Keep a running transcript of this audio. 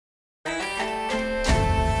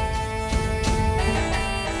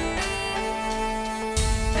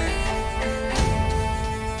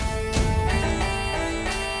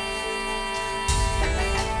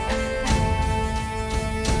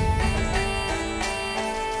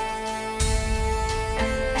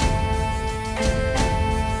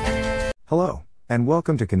Hello, and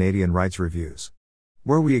welcome to Canadian Rights Reviews,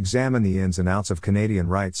 where we examine the ins and outs of Canadian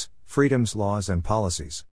rights, freedoms, laws, and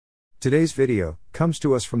policies. Today's video comes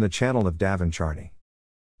to us from the channel of Davin Charney.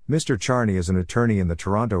 Mr. Charney is an attorney in the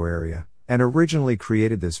Toronto area, and originally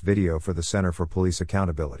created this video for the Centre for Police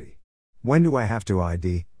Accountability. When do I have to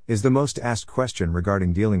ID? Is the most asked question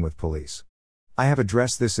regarding dealing with police. I have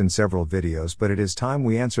addressed this in several videos, but it is time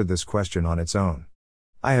we answered this question on its own.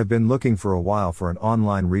 I have been looking for a while for an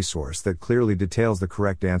online resource that clearly details the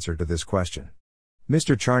correct answer to this question.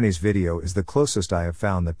 Mr. Charney's video is the closest I have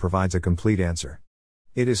found that provides a complete answer.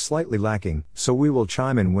 It is slightly lacking, so we will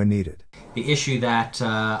chime in when needed. The issue that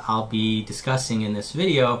I'll be discussing in this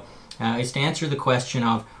video is to answer the question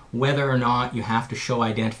of whether or not you have to show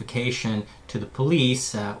identification to the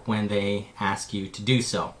police when they ask you to do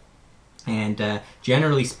so. And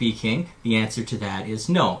generally speaking, the answer to that is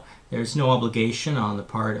no. There's no obligation on the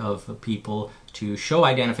part of people to show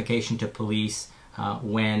identification to police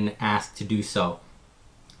when asked to do so.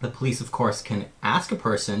 The police, of course, can ask a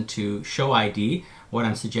person to show ID. What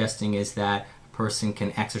I'm suggesting is that a person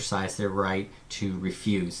can exercise their right to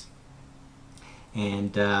refuse.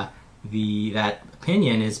 And that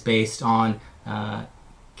opinion is based on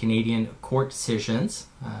Canadian court decisions,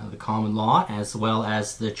 the common law, as well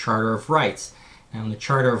as the Charter of Rights. Now, in the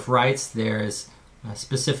Charter of Rights, there's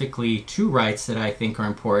specifically two rights that I think are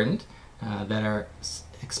important, that are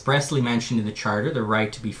expressly mentioned in the Charter: the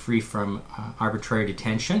right to be free from arbitrary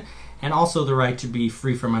detention, and also the right to be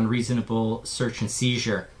free from unreasonable search and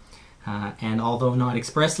seizure. And although not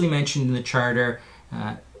expressly mentioned in the Charter,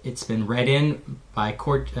 it's been read in by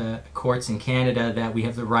courts in Canada that we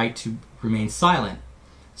have the right to remain silent.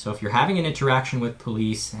 So if you're having an interaction with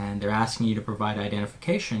police and they're asking you to provide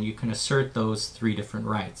identification, you can assert those three different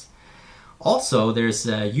rights. Also, there's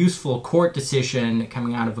a useful court decision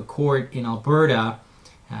coming out of a court in Alberta,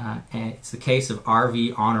 and it's the case of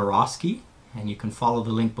R.V. Honorowski, and you can follow the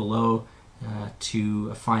link below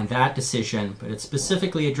to find that decision, but it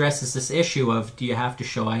specifically addresses this issue of, do you have to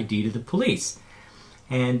show ID to the police?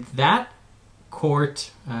 And that court,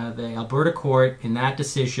 the Alberta court, in that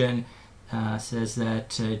decision says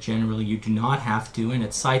that generally you do not have to, and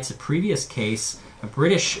it cites a previous case, a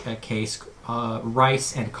British case,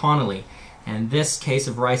 Rice and Connolly. And this case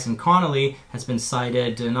of Rice and Connolly has been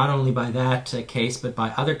cited not only by that case, but by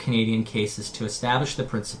other Canadian cases to establish the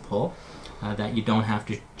principle that you don't have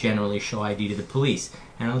to generally show ID to the police.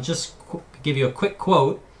 And I'll just give you a quick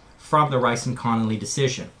quote from the Rice and Connolly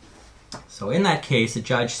decision. So in that case, the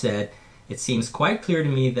judge said, "It seems quite clear to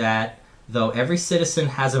me that though every citizen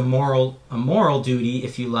has a moral duty,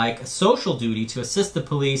 if you like, a social duty to assist the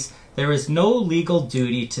police, there is no legal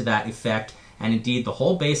duty to that effect. And indeed, the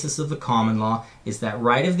whole basis of the common law is that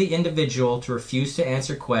right of the individual to refuse to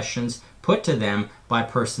answer questions put to them by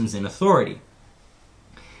persons in authority."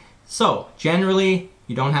 So, generally,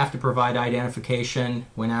 you don't have to provide identification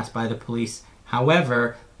when asked by the police.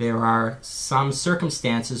 However, there are some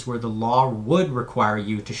circumstances where the law would require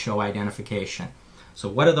you to show identification. So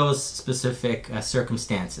what are those specific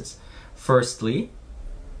circumstances? Firstly,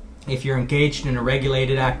 if you're engaged in a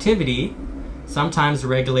regulated activity, sometimes the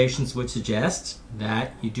regulations would suggest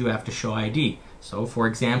that you do have to show ID. So, for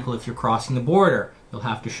example, if you're crossing the border, you'll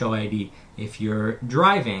have to show ID. If you're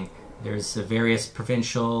driving, there's various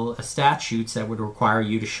provincial statutes that would require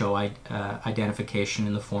you to show identification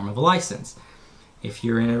in the form of a license. If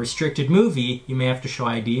you're in a restricted movie, you may have to show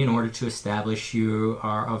ID in order to establish you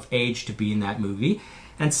are of age to be in that movie.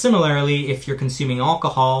 And similarly, if you're consuming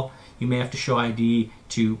alcohol, you may have to show ID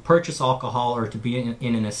to purchase alcohol or to be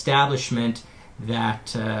in an establishment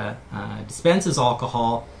that dispenses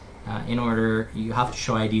alcohol. You have to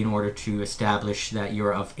show ID in order to establish that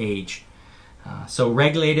you're of age. So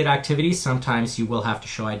regulated activities, sometimes you will have to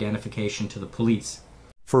show identification to the police.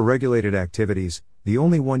 For regulated activities, the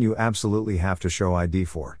only one you absolutely have to show ID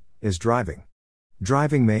for is driving.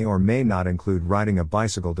 Driving may or may not include riding a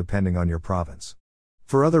bicycle depending on your province.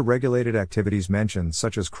 For other regulated activities mentioned,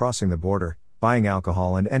 such as crossing the border, buying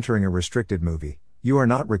alcohol, and entering a restricted movie, you are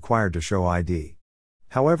not required to show ID.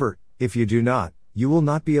 However, if you do not, you will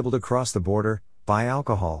not be able to cross the border, buy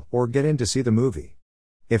alcohol, or get in to see the movie.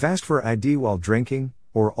 If asked for ID while drinking,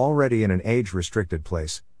 or already in an age-restricted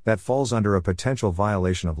place, that falls under a potential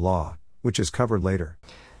violation of law, which is covered later.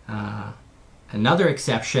 Another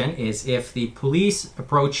exception is if the police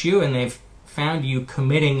approach you and they've found you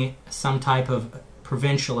committing some type of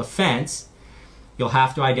provincial offense, you'll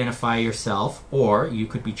have to identify yourself, or you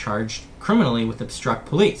could be charged criminally with obstruct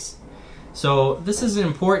police. So this is an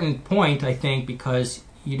important point, I think, because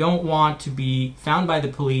you don't want to be found by the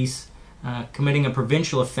police committing a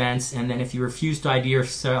provincial offense, and then if you refuse to ID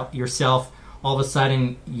yourself, all of a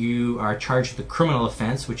sudden you are charged with a criminal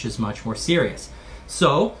offense, which is much more serious.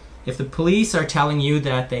 So, if the police are telling you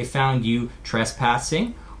that they found you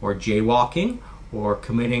trespassing or jaywalking or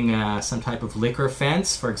committing some type of liquor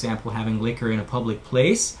offense, for example, having liquor in a public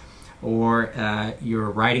place, or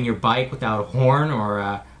you're riding your bike without a horn or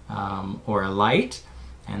a light,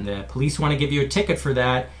 and the police want to give you a ticket for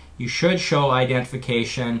that, you should show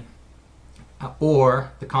identification,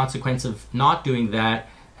 or the consequence of not doing that,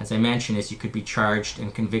 as I mentioned, is you could be charged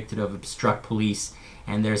and convicted of obstruct police.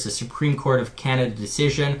 And there's a Supreme Court of Canada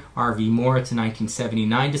decision, R.V. Moore, it's a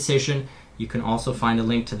 1979 decision. You can also find a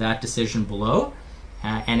link to that decision below.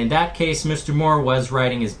 And in that case, Mr. Moore was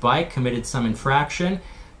riding his bike, committed some infraction.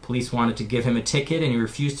 Police wanted to give him a ticket and he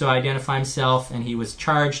refused to identify himself, and he was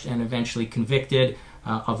charged and eventually convicted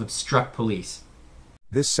of obstruct police.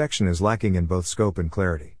 This section is lacking in both scope and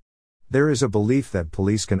clarity. There is a belief that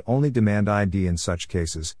police can only demand ID in such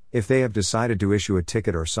cases if they have decided to issue a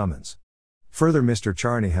ticket or summons. Further, Mr.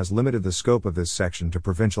 Charney has limited the scope of this section to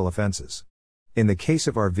provincial offenses. In the case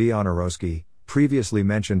of R.V. Honorowski, previously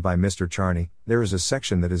mentioned by Mr. Charney, there is a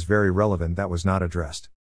section that is very relevant that was not addressed.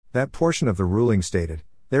 That portion of the ruling stated,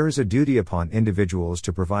 there is a duty upon individuals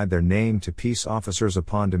to provide their name to peace officers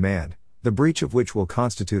upon demand, the breach of which will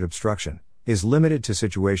constitute obstruction, is limited to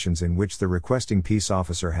situations in which the requesting peace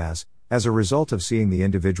officer has, as a result of seeing the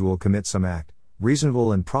individual commit some act,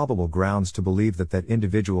 reasonable and probable grounds to believe that that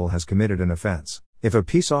individual has committed an offense. If a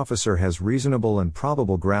peace officer has reasonable and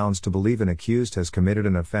probable grounds to believe an accused has committed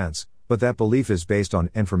an offense, but that belief is based on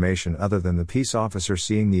information other than the peace officer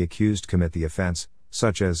seeing the accused commit the offense,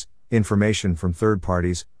 such as information from third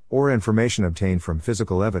parties, or information obtained from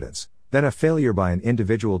physical evidence, then a failure by an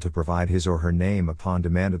individual to provide his or her name upon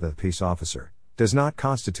demand of the peace officer does not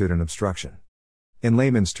constitute an obstruction. In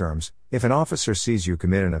layman's terms, if an officer sees you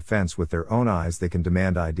commit an offense with their own eyes, they can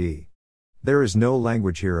demand ID. There is no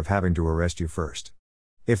language here of having to arrest you first.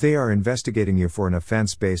 If they are investigating you for an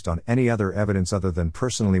offense based on any other evidence other than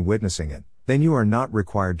personally witnessing it, then you are not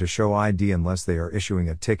required to show ID unless they are issuing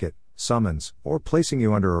a ticket, summons, or placing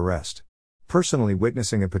you under arrest. Personally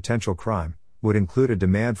witnessing a potential crime would include a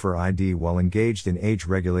demand for ID while engaged in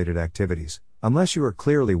age-regulated activities, unless you are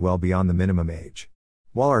clearly well beyond the minimum age.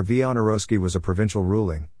 While R.V. Honorowski was a provincial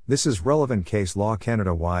ruling, this is relevant case law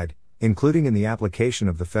Canada-wide, including in the application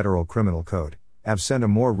of the Federal Criminal Code, absent a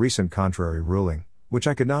more recent contrary ruling, which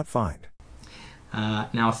I could not find.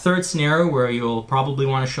 Now, a third scenario where you'll probably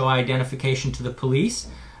want to show identification to the police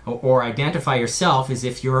or identify yourself is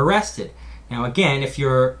if you're arrested. Now, again, if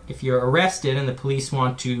you're arrested and the police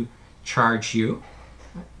want to charge you,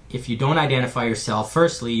 if you don't identify yourself,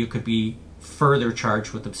 firstly, you could be further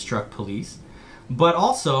charged with obstruct police. But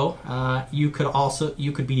also, you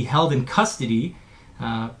could be held in custody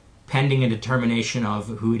pending a determination of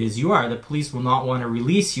who it is you are. The police will not want to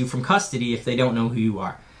release you from custody if they don't know who you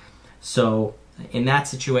are. So, in that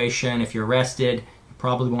situation, if you're arrested, you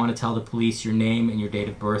probably want to tell the police your name and your date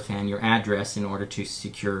of birth and your address in order to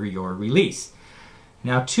secure your release.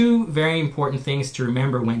 Now, two very important things to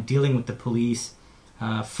remember when dealing with the police.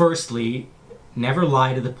 Firstly, never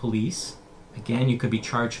lie to the police. Again, you could be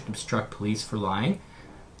charged with obstruct police for lying.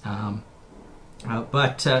 So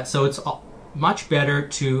it's much better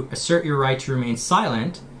to assert your right to remain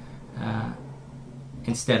silent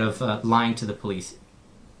instead of lying to the police.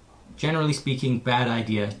 Generally speaking, bad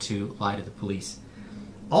idea to lie to the police.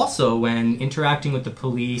 Also, when interacting with the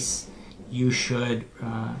police, you should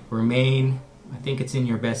remain, I think it's in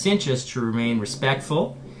your best interest to remain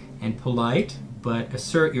respectful and polite, but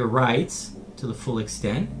assert your rights to the full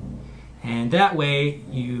extent. And that way,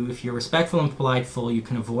 if you're respectful and politeful, you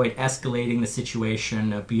can avoid escalating the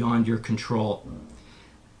situation beyond your control.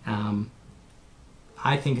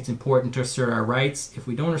 I think it's important to assert our rights. If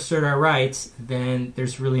we don't assert our rights, then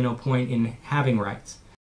there's really no point in having rights.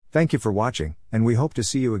 Thank you for watching, and we hope to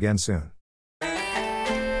see you again soon.